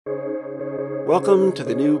Welcome to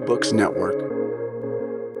the New Books Network.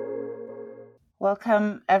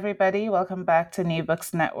 Welcome, everybody. Welcome back to New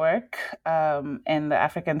Books Network in the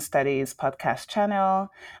African Studies podcast channel.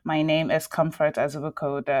 My name is Comfort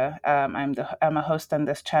Azubukoda. I'm a host on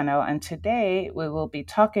this channel, and today we will be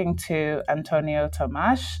talking to Antonio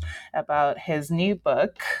Tomás about his new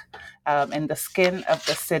book, In the Skin of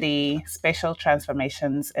the City, Spatial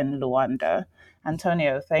Transformations in Luanda.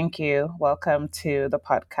 Antonio, thank you. Welcome to the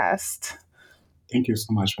podcast. Thank you so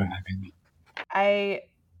much for having me. I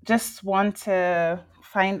just want to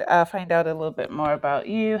find out a little bit more about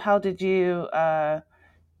you. How did you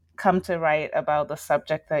come to write about the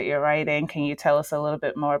subject that you're writing? Can you tell us a little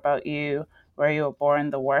bit more about you, where you were born,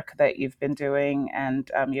 the work that you've been doing, and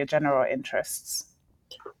your general interests?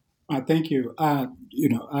 Thank you. I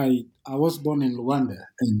was born in Luanda,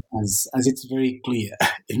 and as it's very clear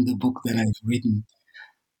in the book that I've written,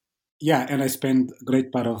 yeah, and I spent a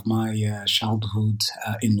great part of my childhood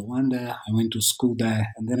in Luanda. I went to school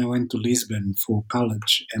there, and then I went to Lisbon for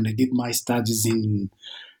college, and I did my studies in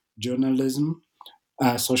journalism,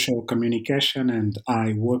 social communication, and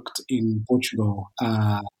I worked in Portugal.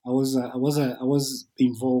 I was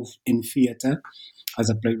involved in theater as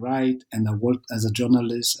a playwright, and I worked as a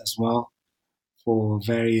journalist as well for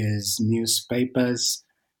various newspapers.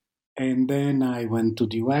 And then I went to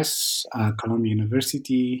the US, Columbia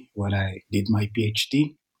University, where I did my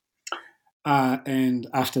PhD. And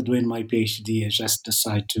after doing my PhD, I just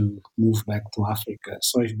decided to move back to Africa.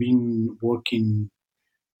 So I've been working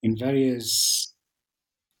in various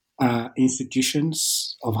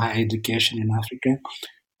institutions of higher education in Africa,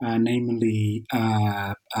 namely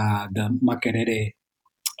the Makerere,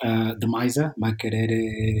 the MISA,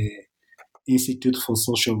 Makerere Institute for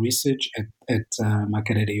Social Research at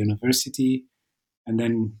Makerere University. And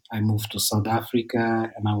then I moved to South Africa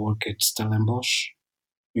and I work at Stellenbosch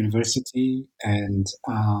University and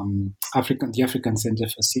the African Center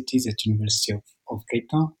for Cities at University of Cape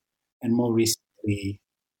Town. And more recently,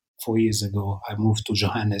 4 years ago, I moved to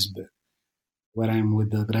Johannesburg, where I'm with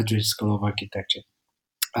the Graduate School of Architecture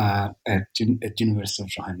at University of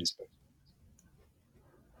Johannesburg.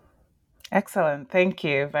 Excellent. Thank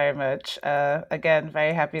you very much. Again,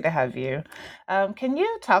 very happy to have you. Can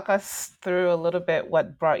you talk us through a little bit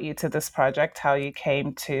what brought you to this project, how you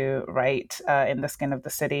came to write In the Skin of the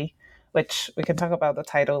City, which we can talk about the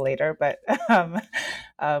title later, but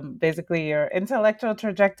basically your intellectual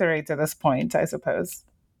trajectory to this point, I suppose.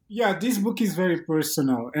 Yeah, this book is very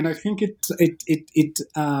personal, and I think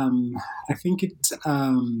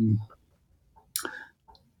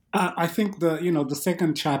I think the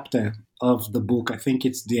second chapter of the book, I think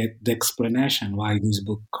it's the explanation why this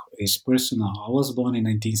book is personal. I was born in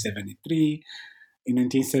 1973. In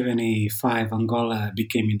 1975, Angola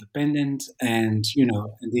became independent, and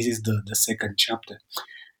this is the second chapter.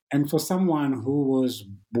 And for someone who was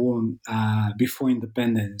born before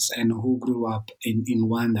independence and who grew up in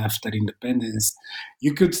Rwanda after independence,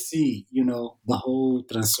 you could see, the whole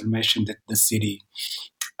transformation that the city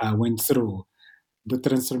went through. The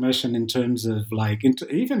transformation in terms of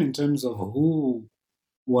even in terms of who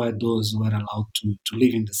were those who were allowed to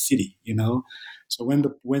live in the city, So and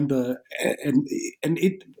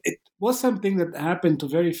it was something that happened to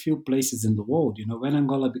very few places in the world, when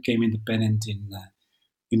Angola became independent in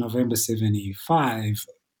November 75,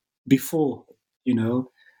 before,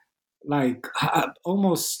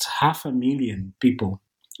 almost 500,000 people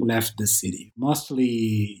left the city,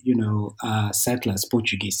 mostly, settlers,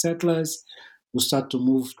 Portuguese settlers who start to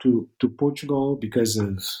move to Portugal because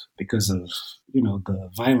of the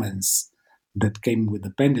violence that came with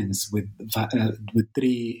independence, with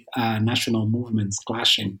three national movements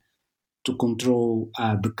clashing to control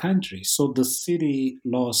the country. So the city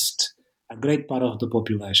lost a great part of the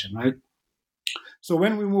population, right? So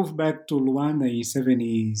when we moved back to Luanda in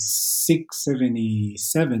 76,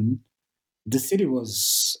 77, the city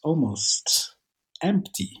was almost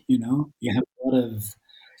empty, You have a lot of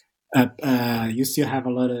you still have a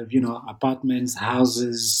lot of apartments,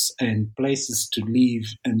 houses, and places to live,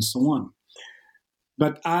 and so on.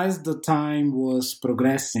 But as the time was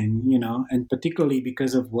progressing, and particularly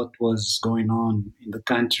because of what was going on in the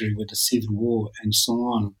country with the civil war and so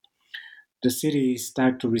on, the city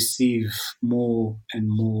started to receive more and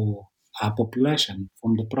more population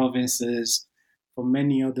from the provinces, from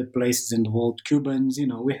many other places in the world. Cubans,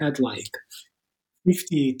 we had like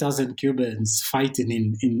 50,000 Cubans fighting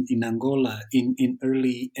in Angola in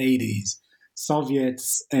early 80s,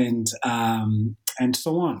 Soviets and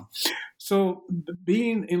so on. So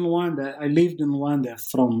being in Luanda, I lived in Luanda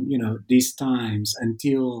from these times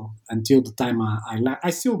until the time I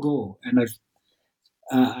still go, and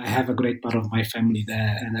I have a great part of my family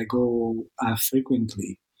there, and I go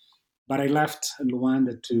frequently. But I left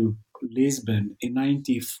Luanda to Lisbon in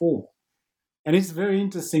 '94. And it's very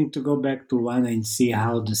interesting to go back to Luanda and see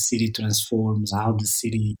how the city transforms, how the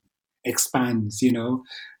city expands,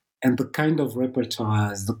 and the kind of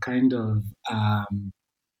repertoires, the kind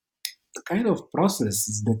of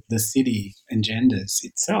processes that the city engenders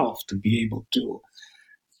itself to be able to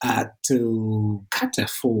cater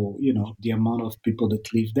for, the amount of people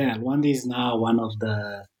that live there. Luanda is now one of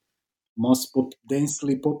the most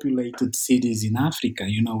densely populated cities in Africa,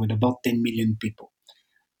 with about 10 million people.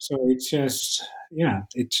 So it's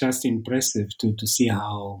just impressive to see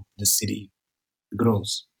how the city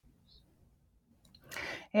grows.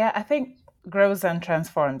 Yeah, I think grows and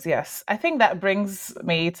transforms. Yes. I think that brings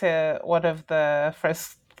me to one of the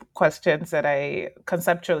first questions that I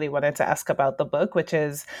conceptually wanted to ask about the book, which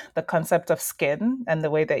is the concept of skin and the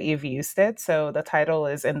way that you've used it. So the title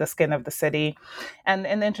is In the Skin of the City. And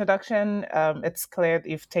in the introduction, it's clear that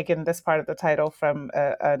you've taken this part of the title from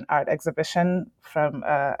an art exhibition from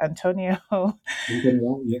Antonio.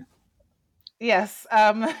 Yeah. Yes.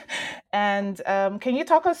 And can you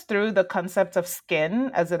talk us through the concept of skin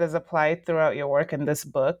as it is applied throughout your work in this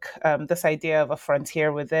book? This idea of a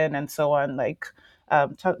frontier within and so on.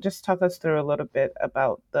 Just talk us through a little bit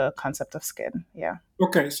about the concept of skin. Yeah.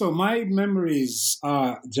 Okay, so my memories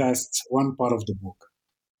are just one part of the book.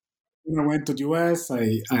 When I went to the US,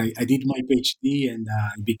 I did my PhD and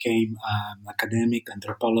I became an academic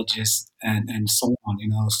anthropologist and so on,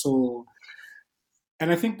 So,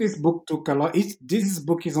 and I think this book took a lot. This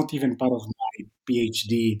book is not even part of my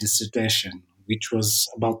PhD dissertation, which was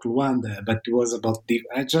about Luanda, but it was about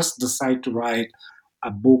I just decided to write a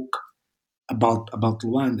book about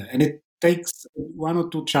Luanda, and it takes one or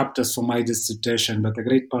two chapters for my dissertation, but a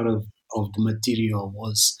great part of the material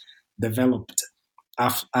was developed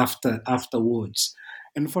afterwards.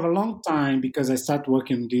 And for a long time, because I started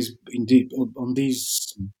working on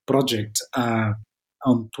this project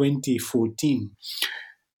on 2014,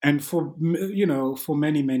 and for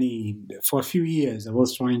for a few years I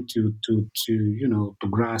was trying to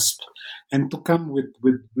grasp and to come with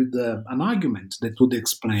an argument that would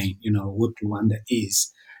explain what Rwanda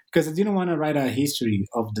is, because I didn't want to write a history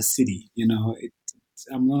of the city.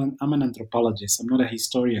 I'm an anthropologist, I'm not a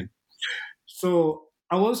historian. So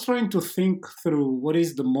I was trying to think through what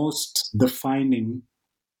is the most defining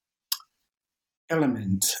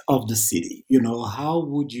element of the city. How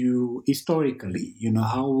would you historically,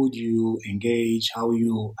 how would you engage, how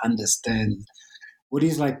you understand what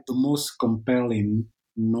is like the most compelling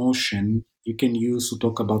notion you can use to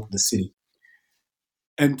talk about the city.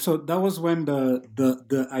 And so that was when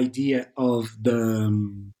the idea of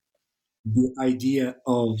the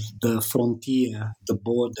frontier, the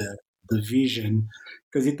border, the vision,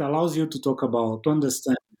 because it allows you to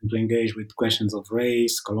understand, to engage with questions of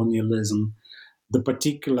race, colonialism, the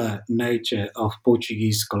particular nature of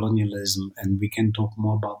Portuguese colonialism, and we can talk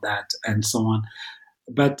more about that and so on.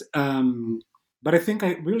 But I think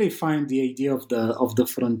I really find the idea of the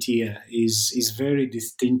frontier is very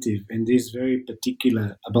distinctive and is very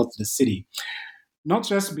particular about the city, not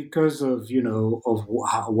just because of of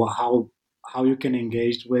how you can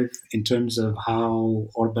engage with in terms of how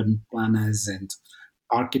urban planners and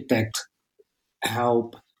architects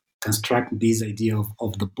help construct this idea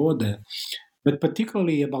of the border, but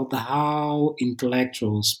particularly about how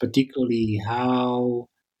intellectuals, particularly how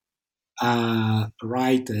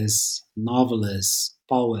writers, novelists,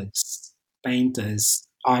 poets, painters,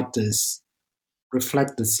 artists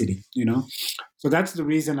reflect the city. So that's the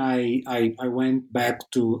reason I went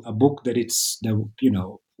back to a book that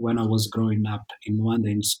when I was growing up in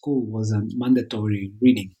Rwanda in school was a mandatory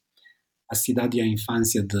reading, A Cidade e a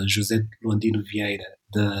Infância de José Luandino Vieira,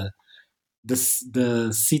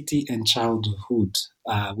 the City and Childhood,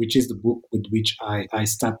 which is the book with which I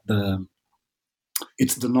start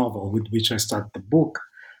it's the novel with which I start the book,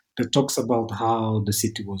 that talks about how the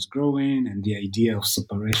city was growing and the idea of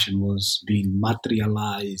separation was being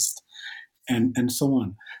materialized and so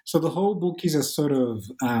on. So the whole book is a sort of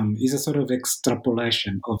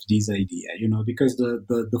extrapolation of this idea, because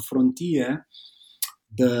the frontier,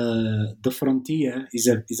 the frontier is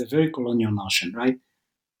a very colonial notion, right?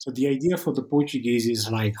 So the idea for the Portuguese is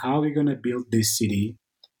like, how are we going to build this city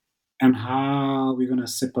and how are we going to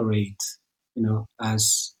separate,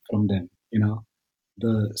 us from them,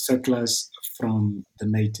 the settlers from the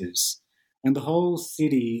natives, and the whole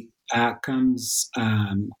city comes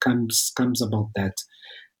about that.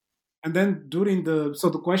 And then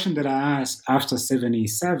the question that I asked after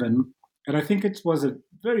 77, and I think it was a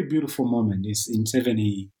very beautiful moment, is in 77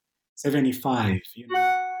 75,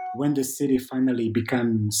 when the city finally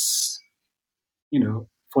becomes,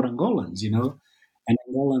 for Angolans, and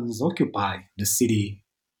Angolans occupy the city,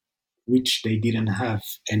 which they didn't have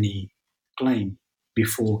any claim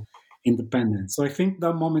before independence. So I think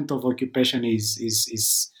that moment of occupation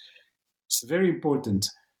is very important.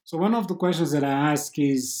 So one of the questions that I ask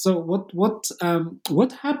is, so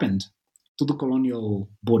what happened to the colonial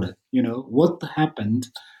border? What happened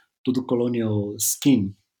to the colonial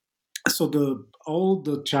scheme? So the all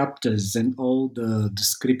the chapters and all the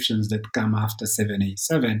descriptions that come after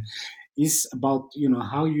 787 is about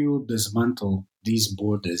how you dismantle these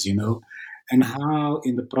borders, and how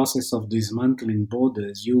in the process of dismantling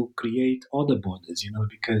borders you create other borders,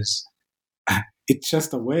 because it's just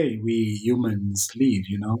the way we humans live,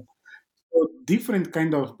 So different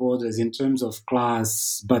kind of borders in terms of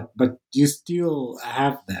class, but you still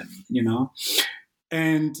have them,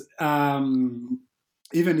 and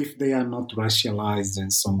even if they are not racialized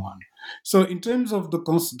and so on. So in terms of the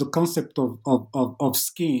concept of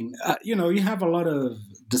skin, you have a lot of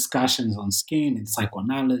discussions on skin and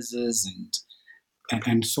psychoanalysis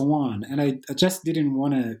and so on. And I just didn't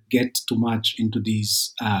want to get too much into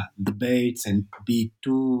these debates and be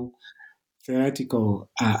too theoretical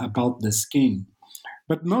about the skin.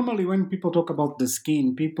 But normally, when people talk about the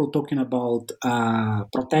skin, people talking about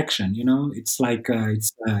protection. It's like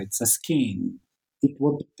it's a skin. It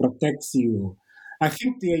what protects you. I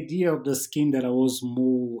think the idea of the skin that I was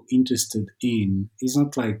more interested in is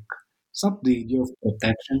not like it's not the idea of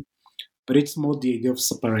protection, but it's more the idea of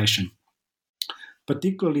separation,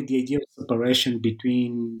 particularly the idea of separation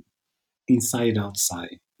between inside and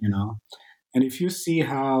outside. And if you see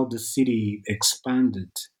how the city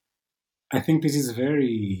expanded, I think this is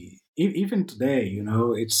very even today. And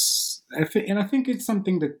I think it's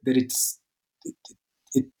something that it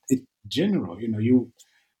general. You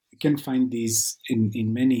can find these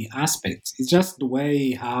in many aspects. It's just the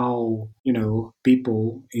way how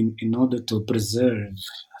people in order to preserve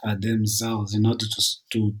themselves, in order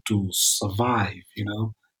to survive.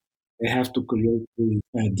 They have to create these,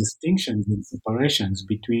 distinctions and separations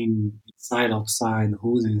between inside, outside,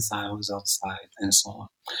 who's inside, who's outside, and so on.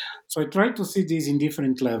 So I try to see these in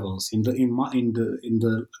different levels, in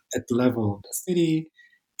the at the level of the city,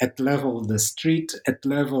 at the level of the street, at the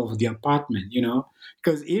level of the apartment.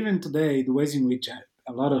 Because even today, the ways in which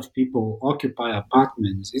a lot of people occupy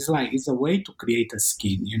apartments is like it's a way to create a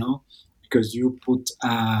skin. Because you put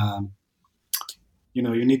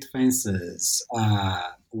you need fences,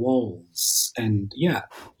 walls, and yeah,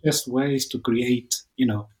 just ways to create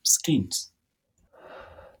skins.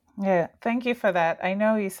 Yeah, thank you for that. I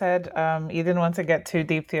know you said you didn't want to get too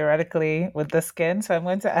deep theoretically with the skin, so I'm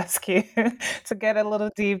going to ask you to get a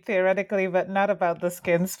little deep theoretically, but not about the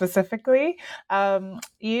skin specifically.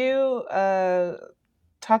 You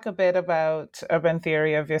talk a bit about urban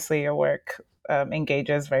theory. Obviously, your work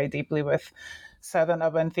engages very deeply with Southern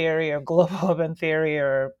urban theory or global urban theory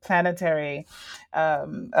or planetary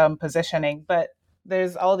positioning, but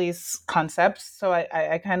there's all these concepts. So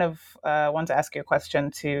I kind of want to ask you a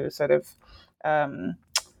question to sort of um,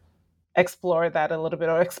 explore that a little bit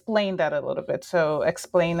or explain that a little bit. So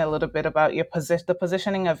explain a little bit about your the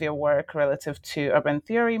positioning of your work relative to urban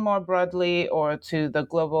theory more broadly, or to the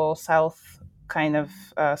global South kind of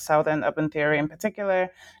Southern urban theory in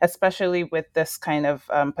particular, especially with this kind of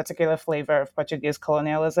particular flavor of Portuguese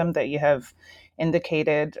colonialism that you have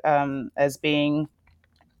indicated as being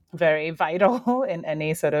very vital in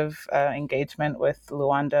any sort of engagement with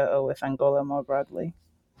Luanda or with Angola more broadly.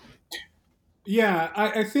 Yeah,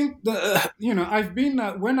 I think I've been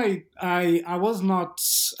when I was not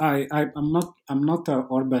I'm not an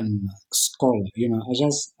urban scholar.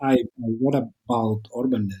 I read about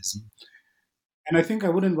urbanism, and I think I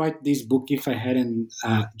wouldn't write this book if I hadn't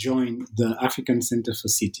joined the African Center for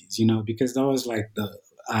Cities. Because that was like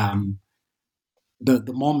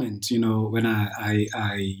the moment when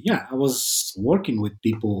I was working with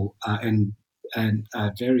people and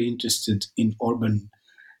very interested in urban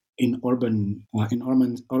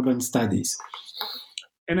studies.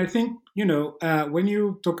 And I think when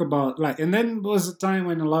you talk about like, and then was a time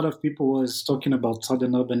when a lot of people was talking about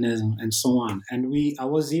southern urbanism and so on, and I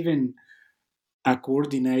was even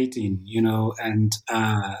coordinating, and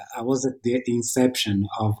I was at the inception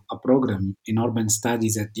of a program in urban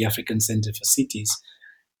studies at the African Center for Cities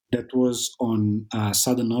that was on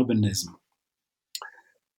southern urbanism.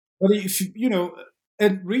 But if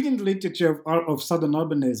and reading the literature of southern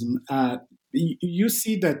urbanism, you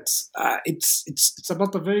see that it's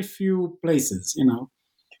about a very few places,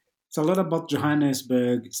 it's a lot about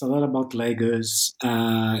Johannesburg. It's a lot about Lagos.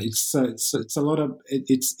 It's a lot of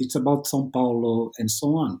it's about São Paulo and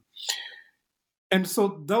so on. And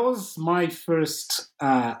so that was my first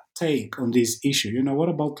take on this issue. What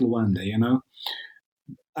about Luanda?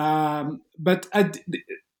 But and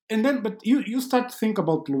then but you start to think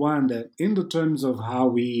about Luanda in the terms of how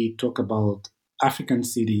we talk about African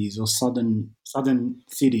cities or southern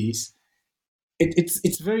cities.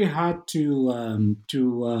 It's very hard to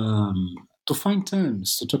find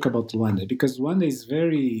terms to talk about Luanda, because Luanda is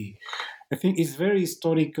very, I think, is very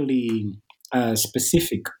historically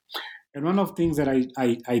specific. And one of the things that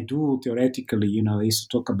I do theoretically, is to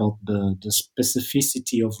talk about the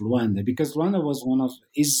specificity of Luanda, because Luanda was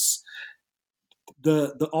is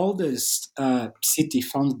the oldest city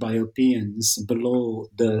found by Europeans below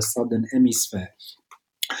the southern hemisphere.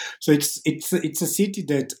 So it's a city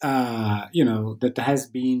that that has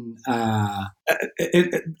been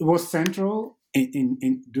it was central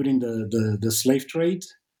in during the slave trade.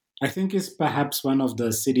 I think it's perhaps one of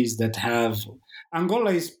the cities that have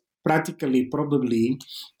Angola is practically probably,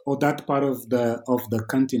 or that part of the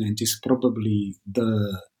continent is probably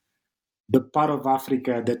the part of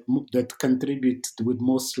Africa that contributes with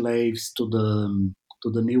most slaves to the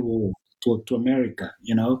New World, to America.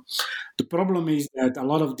 The problem is that a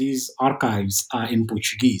lot of these archives are in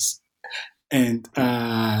Portuguese, and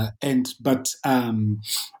but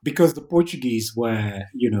because the Portuguese were,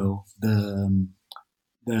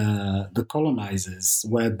 the colonizers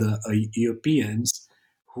were the Europeans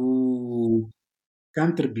who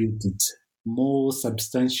contributed more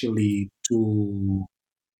substantially to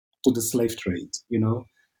the slave trade.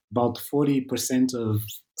 About 40% of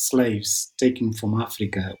slaves taken from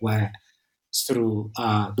Africa were through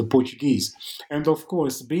the Portuguese. And of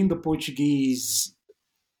course, being the Portuguese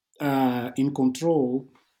in control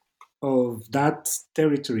of that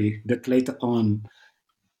territory that later on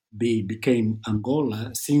became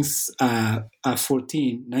Angola since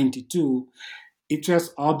 1492, it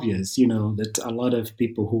was obvious, that a lot of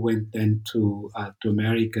people who went then to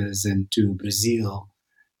Americas and to Brazil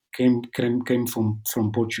came from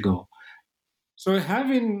Portugal. So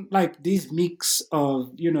having like this mix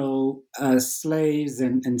of slaves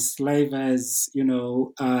and enslavers,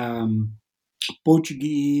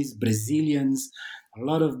 Portuguese, Brazilians, a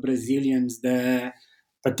lot of Brazilians there,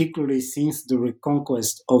 particularly since the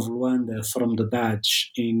reconquest of Luanda from the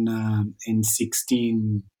Dutch in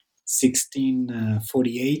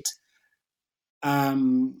 1648.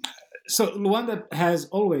 Um, so Luanda has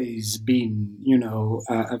always been,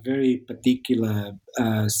 a very particular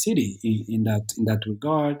city in that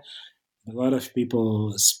regard. A lot of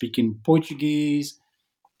people speaking Portuguese.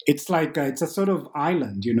 It's like it's a sort of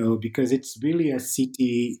island, because it's really a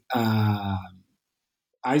city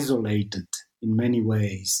isolated in many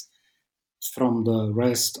ways from the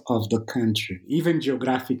rest of the country, even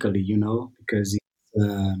geographically, because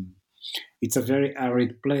it's a very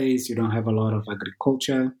arid place. You don't have a lot of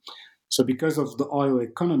agriculture. So, because of the oil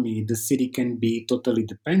economy, the city can be totally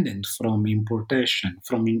dependent from importation,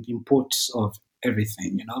 from imports of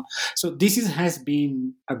everything. So, has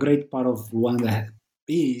been a great part of Rwanda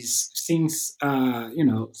is since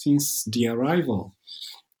the arrival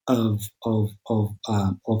of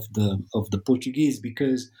the Portuguese,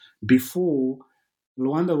 because before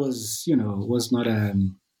Luanda was not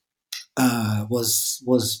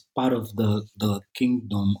was part of the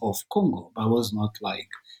kingdom of Congo, but was not like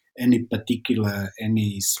any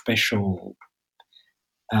special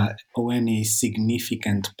or any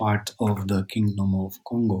significant part of the kingdom of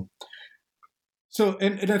Congo. So,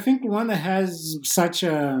 and I think Rwanda has such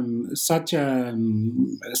a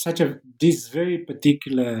this very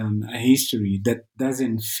particular history that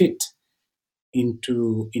doesn't fit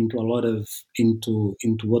into a lot of into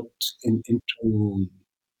what into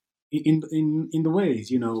in the ways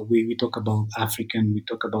we talk about African, we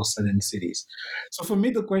talk about southern cities. So for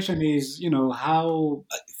me, the question is, how,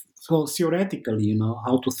 so theoretically,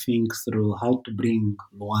 how to think through how to bring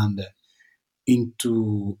Rwanda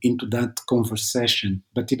into that conversation,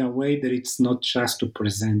 but in a way that it's not just to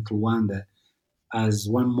present Rwanda as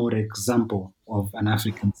one more example of an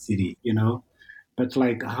African city, but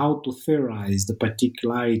like how to theorize the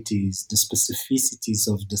particularities, the specificities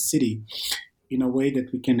of the city in a way that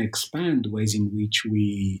we can expand ways in which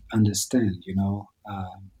we understand,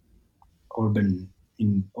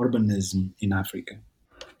 urbanism in Africa.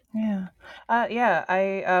 Yeah. Yeah,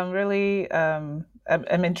 I really I'm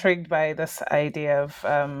intrigued by this idea of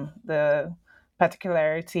the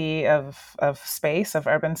particularity of space, of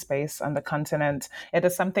urban space on the continent. It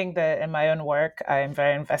is something that in my own work I'm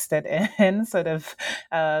very invested in, sort of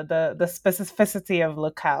the specificity of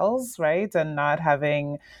locales, right? And not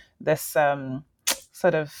having this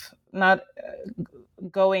sort of not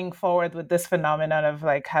going forward with this phenomenon of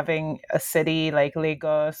like having a city like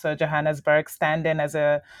Lagos or Johannesburg stand in as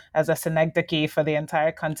a synecdoche for the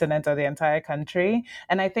entire continent or the entire country.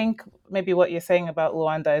 And I think maybe what you're saying about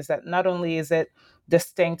Luanda is that not only is it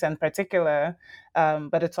distinct and particular,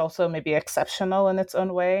 but it's also maybe exceptional in its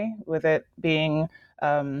own way, with it being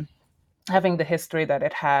having the history that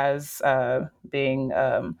it has, being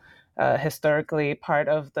historically part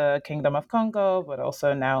of the Kingdom of Congo, but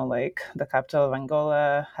also now like the capital of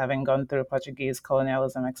Angola, having gone through Portuguese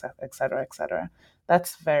colonialism, et cetera, et cetera, et cetera.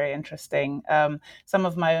 That's very interesting. Some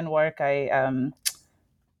of my own work, I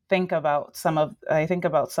think about some of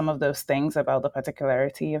those things about the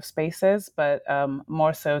particularity of spaces, but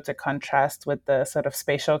more so to contrast with the sort of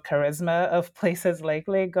spatial charisma of places like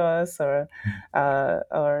Lagos or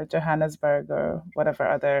Johannesburg or whatever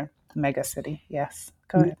other mega city. Yes,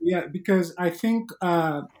 go ahead. Yeah, because I think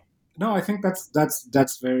no, I think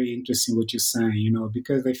that's very interesting what you're saying.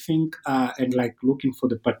 Because I think and like looking for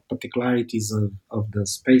the particularities of the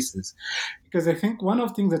spaces, because I think one of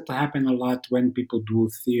the things that happen a lot when people do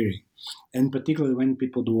theory, and particularly when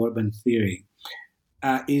people do urban theory,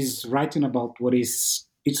 is writing about what is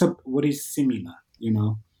similar.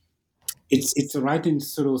 It's writing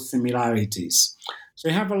sort of similarities. So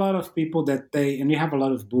you have a lot of people and you have a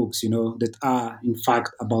lot of books, that are in fact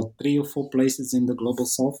about 3 or 4 places in the global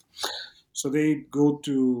south. So they go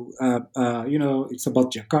to, it's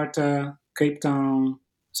about Jakarta, Cape Town,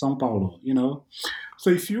 Sao Paulo. So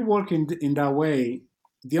if you work in that way,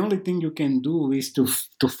 the only thing you can do is to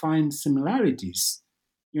find similarities.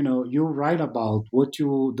 You write about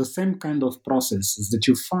the same kind of processes that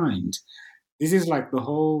you find. This is like the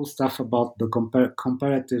whole stuff about the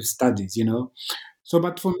comparative studies. So,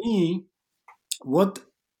 but for me, what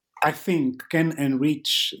I think can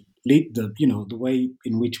enrich lead the way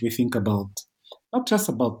in which we think about not just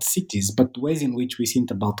about cities, but ways in which we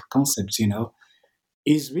think about concepts.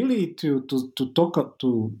 Is really to talk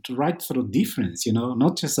to write sort of difference.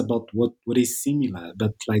 Not just about what is similar,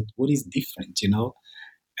 but like what is different.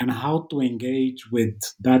 And how to engage with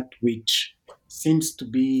that which seems to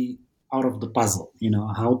be out of the puzzle,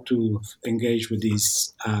 how to engage with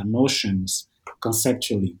these notions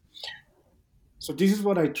conceptually. So this is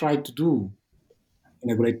what I try to do in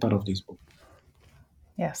a great part of this book.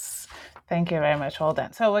 Yes. Thank you very much. Well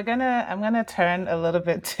done. So I'm gonna turn a little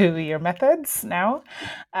bit to your methods now.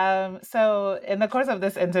 So in the course of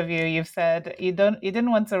this interview, you've said you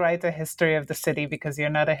didn't want to write a history of the city because you're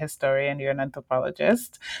not a historian, you're an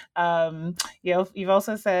anthropologist. You've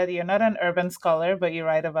also said you're not an urban scholar, but you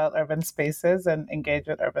write about urban spaces and engage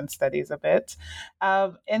with urban studies a bit.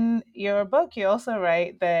 In your book, you also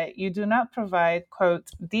write that you do not provide, quote,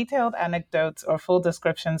 detailed anecdotes or full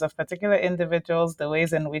descriptions of particular individuals, the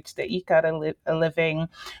ways in which they eke out a living,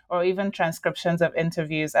 or even transcriptions of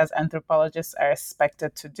interviews as anthropologists are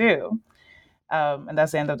expected to do. And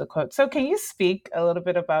that's the end of the quote. So, can you speak a little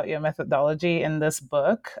bit about your methodology in this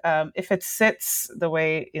book? If it sits the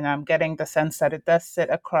way, I'm getting the sense that it does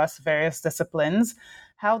sit across various disciplines,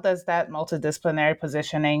 how does that multidisciplinary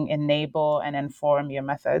positioning enable and inform your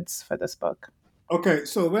methods for this book? Okay,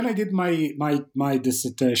 so when I did my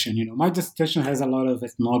dissertation, my dissertation has a lot of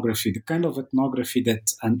ethnography, the kind of ethnography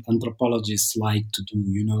that anthropologists like to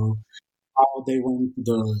do. How they went to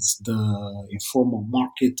the informal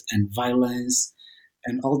market and violence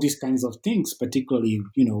and all these kinds of things, particularly,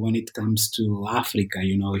 when it comes to Africa.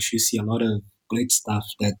 If you see a lot of great stuff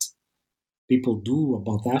that people do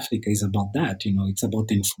about Africa is about that. It's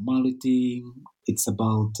about informality, it's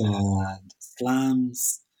about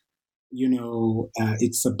slums,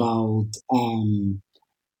 it's about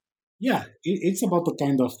it's about the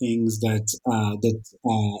kind of things that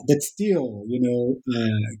still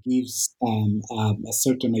gives a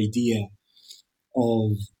certain idea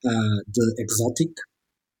of the exotic,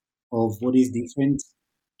 of what is different,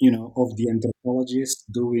 of the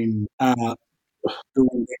anthropologist doing the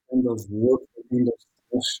kind of work, the kind of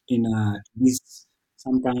stuff in these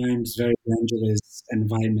sometimes very dangerous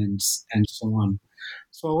environments and so on.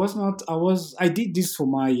 So I did this for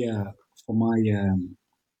my um,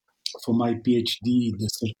 for my PhD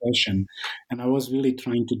dissertation, and I was really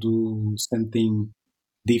trying to do something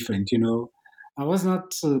different. I was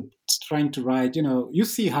not trying to write. You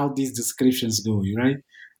see how these descriptions go, right?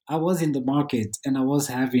 I was in the market and I was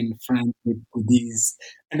having with these,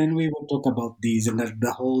 and then we will talk about these and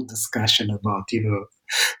the whole discussion about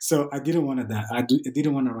So I didn't want to. I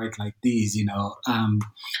didn't want to write like these, you know.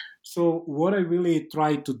 So what I really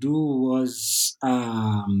tried to do was,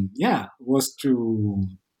 was to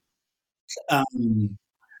um,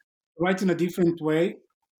 write in a different way,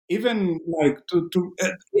 even like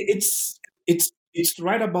it's to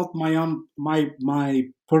write about my own my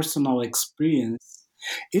personal experience.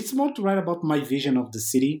 It's more to write about my vision of the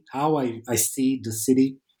city, how I see the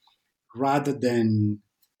city, rather than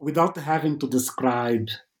without having to describe,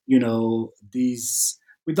 you know, these,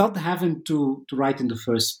 without having to write in the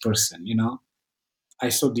first person, you know. I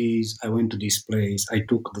saw these, I went to this place, I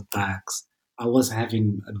took the tax, I was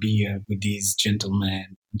having a beer with these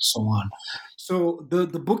gentlemen, and so on. So the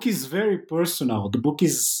book is very personal. The book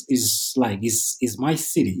is my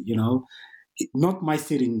city, you know. Not my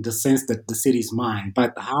city in the sense that the city is mine,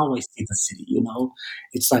 but how I see the city, you know.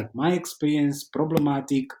 It's like my experience,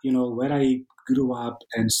 problematic, you know, where I grew up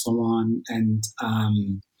and so on. And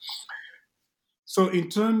so in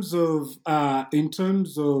terms of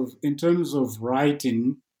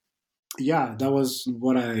writing, yeah, that was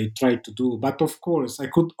what I tried to do. But of course, I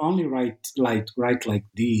could only write like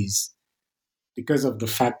these because of the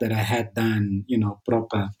fact that I had done, you know,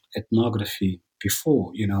 proper ethnography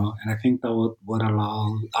before, you know, and I think that what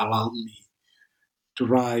allowed me to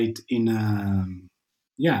write in a,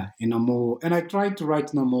 in a more, and I tried to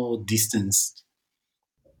write in a more distanced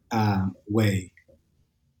way.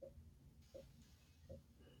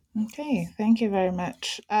 Okay, thank you very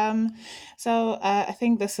much. I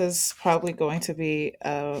think this is probably going to be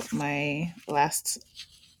my last,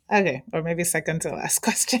 okay, or maybe second to last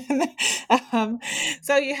question. um,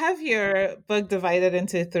 so you have your book divided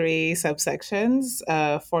into three subsections: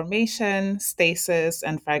 formation, stasis,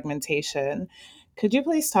 and fragmentation. Could you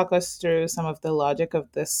please talk us through some of the logic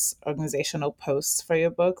of this organizational post for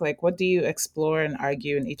your book? Like, what do you explore and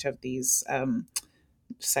argue in each of these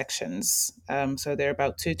sections? So there are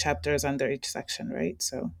about two chapters under each section, right?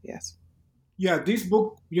 So, yes. Yeah, this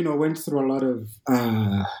book, you know, went through a lot of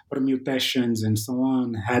permutations and so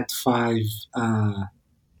on. Had five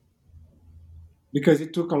because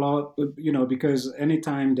it took a lot, you know, because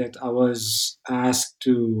anytime that I was asked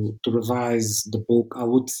to revise the book, I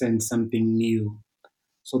would send something new.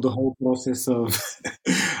 So the whole process of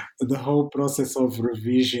the whole process of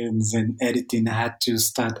revisions and editing had to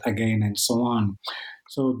start again and so on.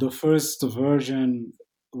 So the first version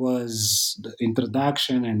was the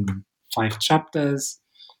introduction and five chapters.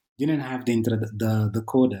 Didn't have the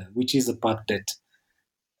coda, which is the part that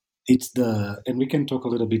it's the, and we can talk a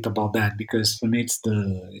little bit about that because for me it's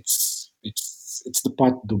the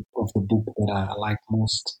part of the book that I like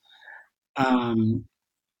most. Um,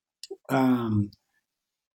 um,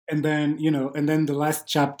 and then, you know, and then the last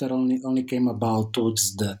chapter only came about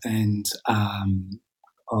towards the end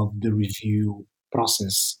of the review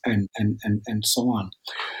process and so on.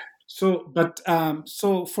 So, but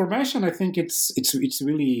so formation, I think it's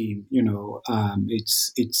really, you know,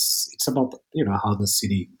 it's about, you know, how the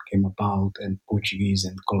city came about and Portuguese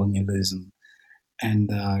and colonialism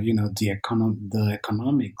and you know, the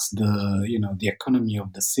economics, the, you know, the economy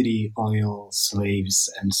of the city, oil, slaves,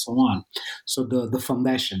 and so on. So the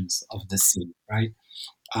foundations of the city, right,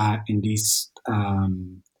 in these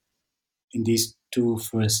two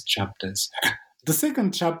first chapters. The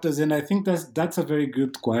second chapters, and I think that's a very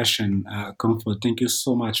good question, Comfort. Thank you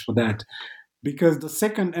so much for that. Because the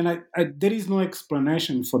second, and there is no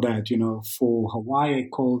explanation for that, you know, for why I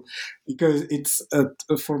call, because it's a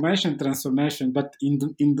formation transformation, but in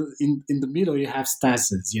the middle you have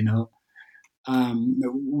stasis, you know,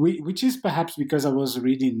 which is perhaps because I was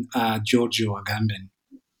reading Giorgio Agamben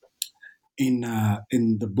in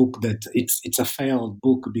the book that it's a failed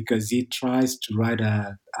book because he tries to write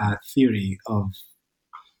a theory of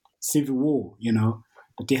civil war, you know,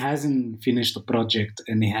 but he hasn't finished the project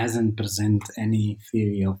and he hasn't presented any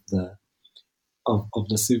theory of the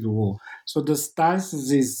civil war. So the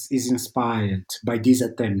stasis is inspired by this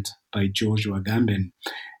attempt by Giorgio Agamben.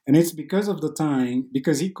 And it's because of the time,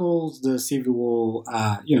 because he calls the civil war,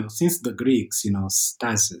 you know, since the Greeks, you know,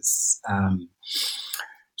 stasis.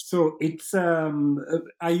 So it's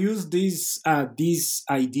I use this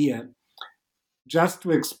idea just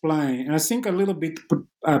to explain, and I think a little bit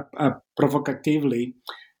provocatively,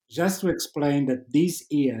 just to explain that these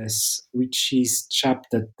years, which is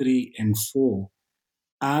chapter 3 and 4,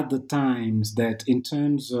 are the times that, in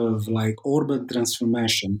terms of like urban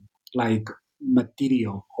transformation, like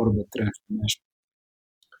material urban transformation,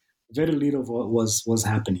 very little was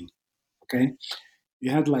happening. Okay,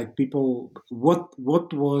 you had like people. What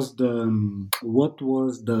was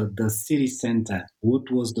the city center?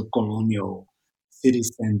 What was the colonial city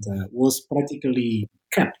center was practically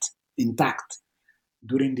kept intact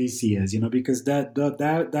during these years, because that's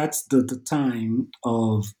the time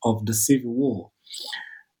of the civil war.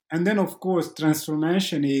 And then, of course,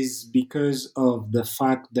 transformation is because of the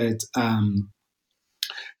fact that,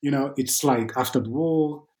 it's like after the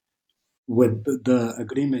war, with the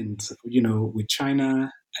agreement, with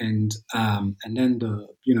China, and then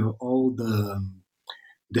all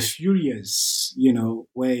the furious,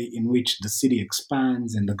 way in which the city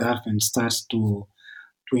expands and the government starts to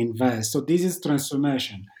invest. So this is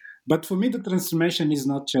transformation. But for me, the transformation is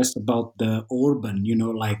not just about the urban,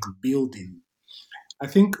 like building. I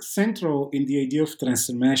think central in the idea of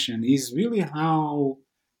transformation is really how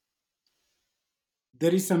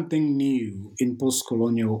there is something new in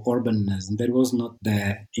post-colonial urbanism that was not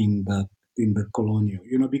there in the colonial.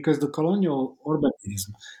 Because the colonial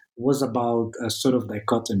urbanism was about a sort of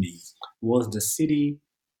dichotomy: was the city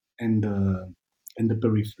and the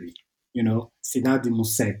periphery. Cidade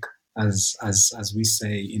Musec, as we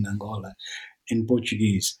say in Angola, in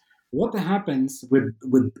Portuguese. What happens with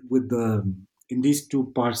the in these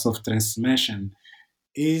two parts of transformation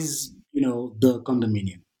is the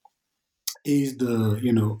condominium, is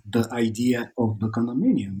the idea of the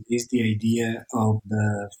condominium, is the idea of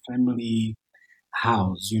the family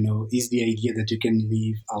house, is the idea that you can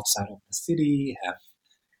live outside of the city, have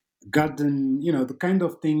garden, the kind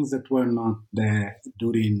of things that were not there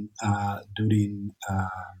during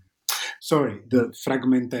the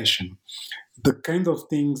fragmentation, the kind of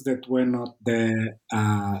things that were not there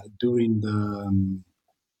during the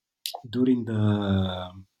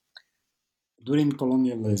during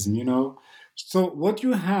colonialism, So what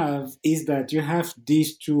you have is that you have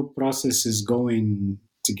these two processes going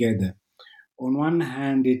together. On one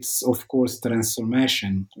hand, it's of course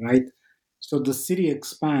transformation, right? So the city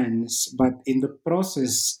expands, but in the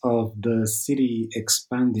process of the city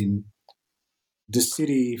expanding, the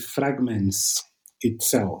city fragments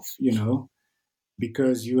itself,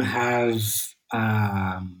 because you have,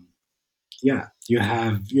 you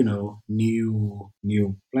have,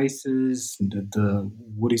 new places, the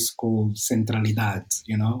what is called centralidad,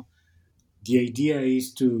 The idea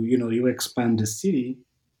is to, you expand the city,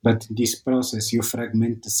 but in this process you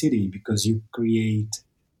fragment the city because you create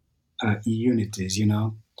unities,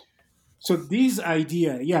 So this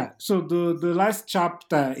idea, yeah. So the last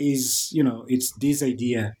chapter is, it's this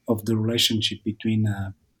idea of the relationship between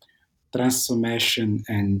transformation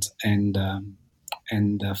and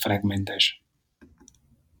fragmentation.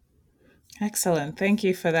 Excellent. Thank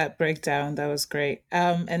you for that breakdown. That was great.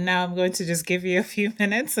 And now I'm going to just give you a few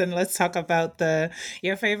minutes and let's talk about the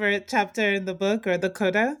your favorite chapter in the book or the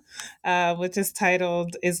coda, which is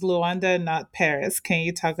titled "Is Luanda Not Paris?" Can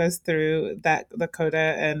you talk us through the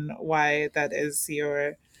coda and why that is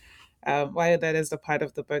the part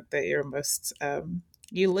of the book that you're most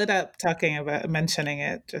you lit up talking about mentioning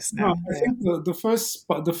it just No, now. I Yeah. think the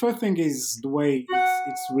first thing is the way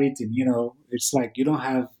it's written. It's like you don't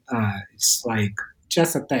have. It's like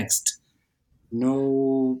just a text,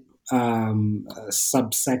 no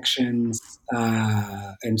subsections,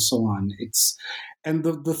 and so on. And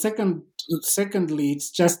the secondly,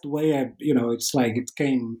 it's just the way it's like it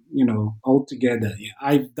came, all together.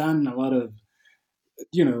 I've done a lot of,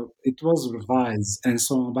 it was revised and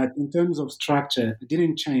so on, but in terms of structure, it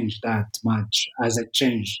didn't change that much as I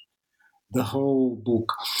changed the whole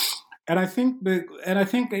book. And I think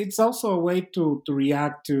it's also a way to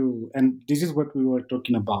react to, and this is what we were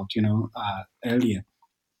talking about, earlier.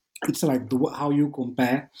 It's like how you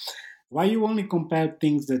compare. Why you only compare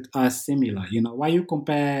things that are similar? Why you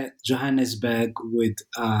compare Johannesburg with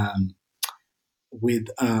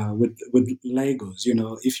Lagos?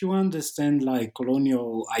 If you understand like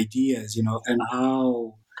colonial ideas, and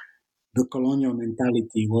how the colonial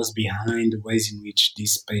mentality was behind the ways in which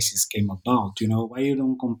these spaces came about. Why you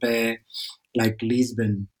don't compare like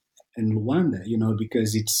Lisbon and Luanda?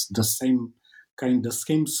 Because it's the same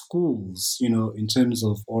schools, in terms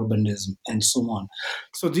of urbanism and so on.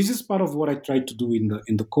 So this is part of what I tried to do in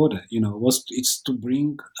the coda. It's to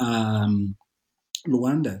bring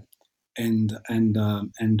Luanda and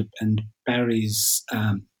Paris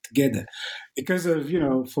together, because of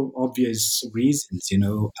for obvious reasons.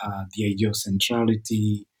 The idea of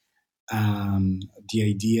centrality, the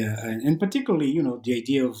idea, and particularly the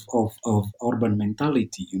idea of urban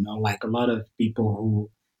mentality. Like a lot of people who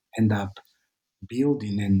end up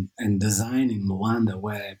building and designing Luanda,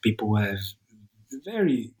 where people were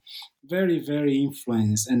very, very, very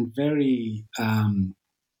influenced and very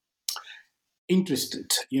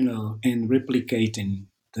interested, in replicating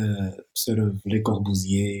the sort of Le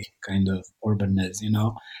Corbusier kind of urbanness,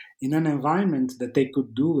 in an environment that they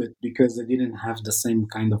could do it because they didn't have the same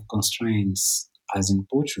kind of constraints as in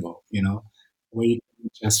Portugal, where you can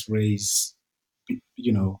just raise,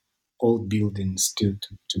 old buildings to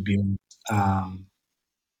build,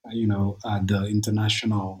 the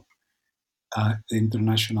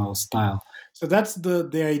international style. So that's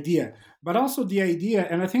the idea. But also the idea,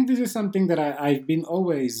 and I think this is something that I've been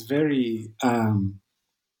always very,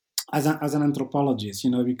 as an anthropologist,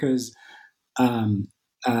 because um,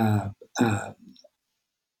 uh, uh,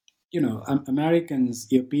 Americans,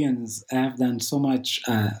 Europeans have done so much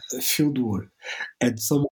field work and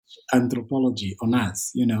so much anthropology on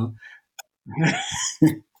us.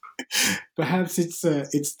 Perhaps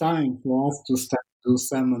it's time for us to start to do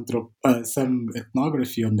some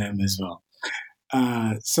ethnography on them as well.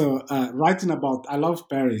 Writing about, I love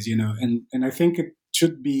Paris, and I think it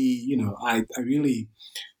should be, I really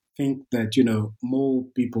think that more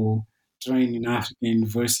people trained in African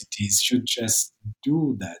universities should just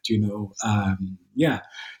do that. Yeah.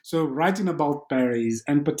 So writing about Paris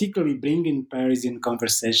and particularly bringing Paris in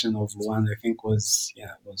conversation of Luanda, I think was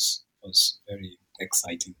very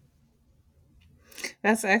exciting.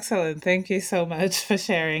 That's excellent. Thank you so much for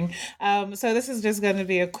sharing. So this is just going to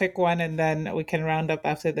be a quick one, and then we can round up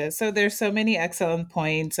after this. So there's so many excellent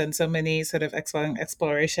points and so many sort of excellent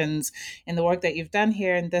explorations in the work that you've done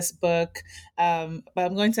here in this book. But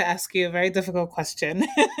I'm going to ask you a very difficult question,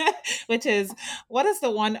 which is, what is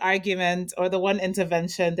the one argument or the one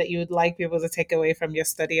intervention that you would like people to take away from your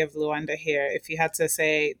study of Luanda here? If you had to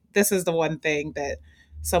say, this is the one thing that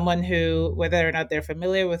someone who, whether or not they're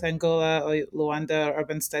familiar with Angola or Luanda or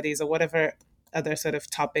urban studies or whatever other sort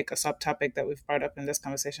of topic or subtopic that we've brought up in this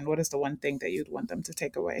conversation, what is the one thing that you'd want them to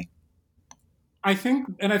take away? I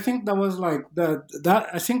think that was like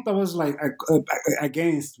I think that was like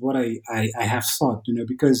against what I have thought,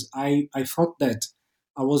 because I thought that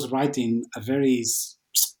I was writing a very,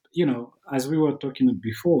 as we were talking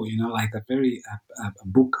before, like a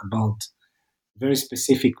book about very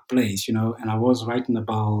specific place, and I was writing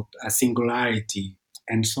about a singularity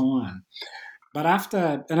and so on. But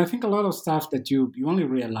after, and I think a lot of stuff that you only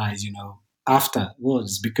realize,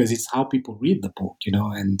 afterwards, because it's how people read the book,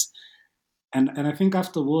 and I think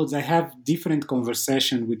afterwards I have different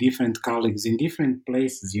conversation with different colleagues in different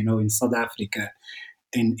places, in South Africa,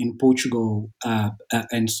 in Portugal,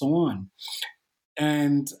 and so on.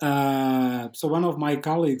 And so one of my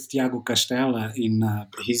colleagues, Tiago Castella,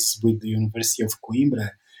 he's with the University of Coimbra,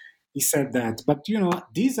 he said that, but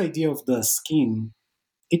this idea of the skin,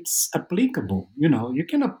 it's applicable. You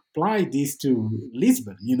can apply this to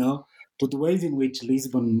Lisbon, to the ways in which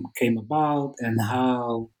Lisbon came about and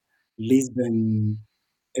how Lisbon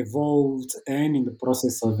evolved, and in the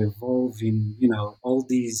process of evolving, all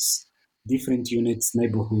these different units,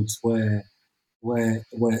 neighborhoods where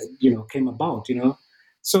came about.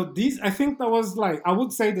 So these, I think that was like, I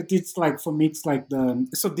would say that it's like, for me, it's like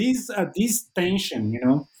this tension,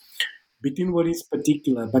 between what is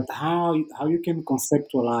particular, but how you can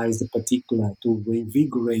conceptualize the particular to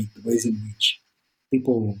reinvigorate the ways in which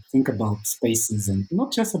people think about spaces, and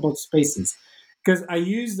not just about spaces. Because I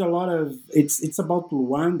used a lot of, it's about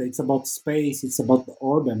Luanda, it's about space, it's about the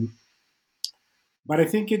urban, but I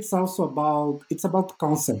think it's about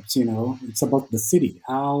concepts. It's about the city,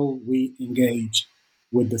 how we engage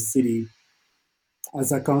with the city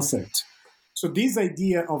as a concept. So this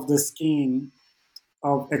idea of the skin,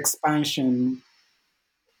 of expansion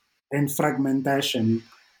and fragmentation,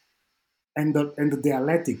 and the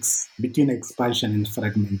dialectics between expansion and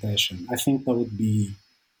fragmentation, I think that would be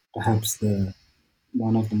perhaps the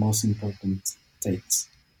one of the most important takes.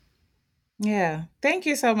 Yeah, thank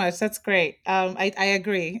you so much. That's great. I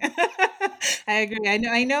agree. I agree.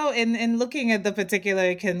 I know in looking at the particular,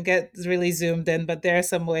 it can get really zoomed in, but there are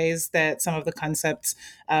some ways that some of the concepts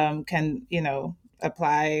can,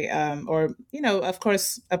 apply, or, of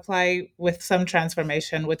course, apply with some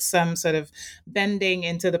transformation, with some sort of bending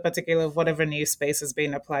into the particular of whatever new space is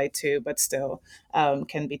being applied to, but still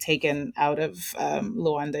can be taken out of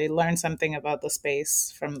Luanda. Learn something about the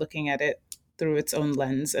space from looking at it through its own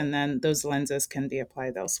lens, and then those lenses can be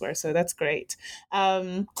applied elsewhere. So that's great.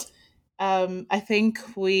 I think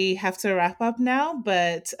we have to wrap up now,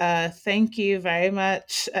 but thank you very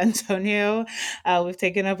much, Antonio. We've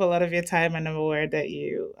taken up a lot of your time, and I'm aware that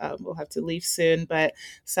you will have to leave soon, but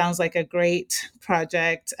sounds like a great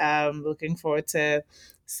project. Looking forward to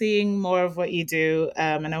seeing more of what you do.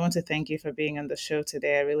 And I want to thank you for being on the show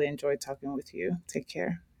today. I really enjoyed talking with you. Take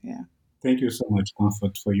care. Yeah. Thank you so much,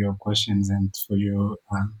 Comfort, for your questions and for your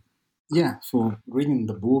for reading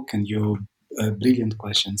the book and your brilliant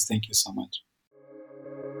questions. Thank you so much.